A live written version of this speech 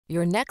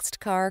Your next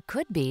car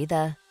could be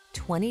the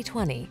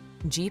 2020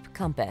 Jeep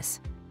Compass.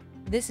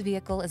 This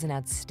vehicle is an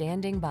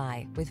outstanding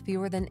buy with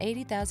fewer than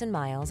 80,000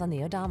 miles on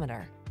the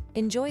odometer.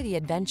 Enjoy the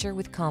adventure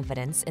with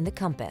confidence in the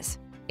Compass.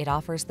 It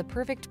offers the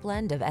perfect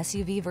blend of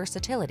SUV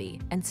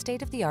versatility and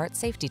state-of-the-art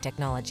safety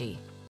technology.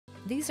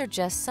 These are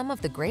just some of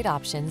the great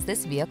options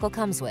this vehicle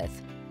comes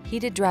with: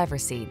 heated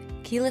driver's seat,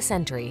 keyless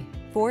entry,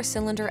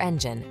 4-cylinder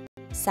engine,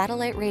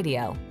 satellite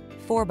radio,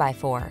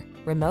 4x4,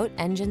 remote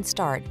engine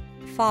start,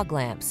 fog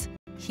lamps,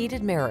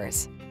 heated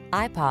mirrors,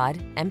 iPod,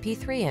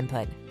 MP3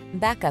 input,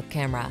 backup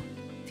camera.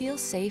 Feel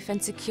safe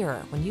and secure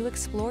when you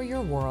explore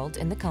your world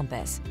in the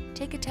Compass.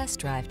 Take a test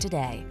drive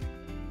today.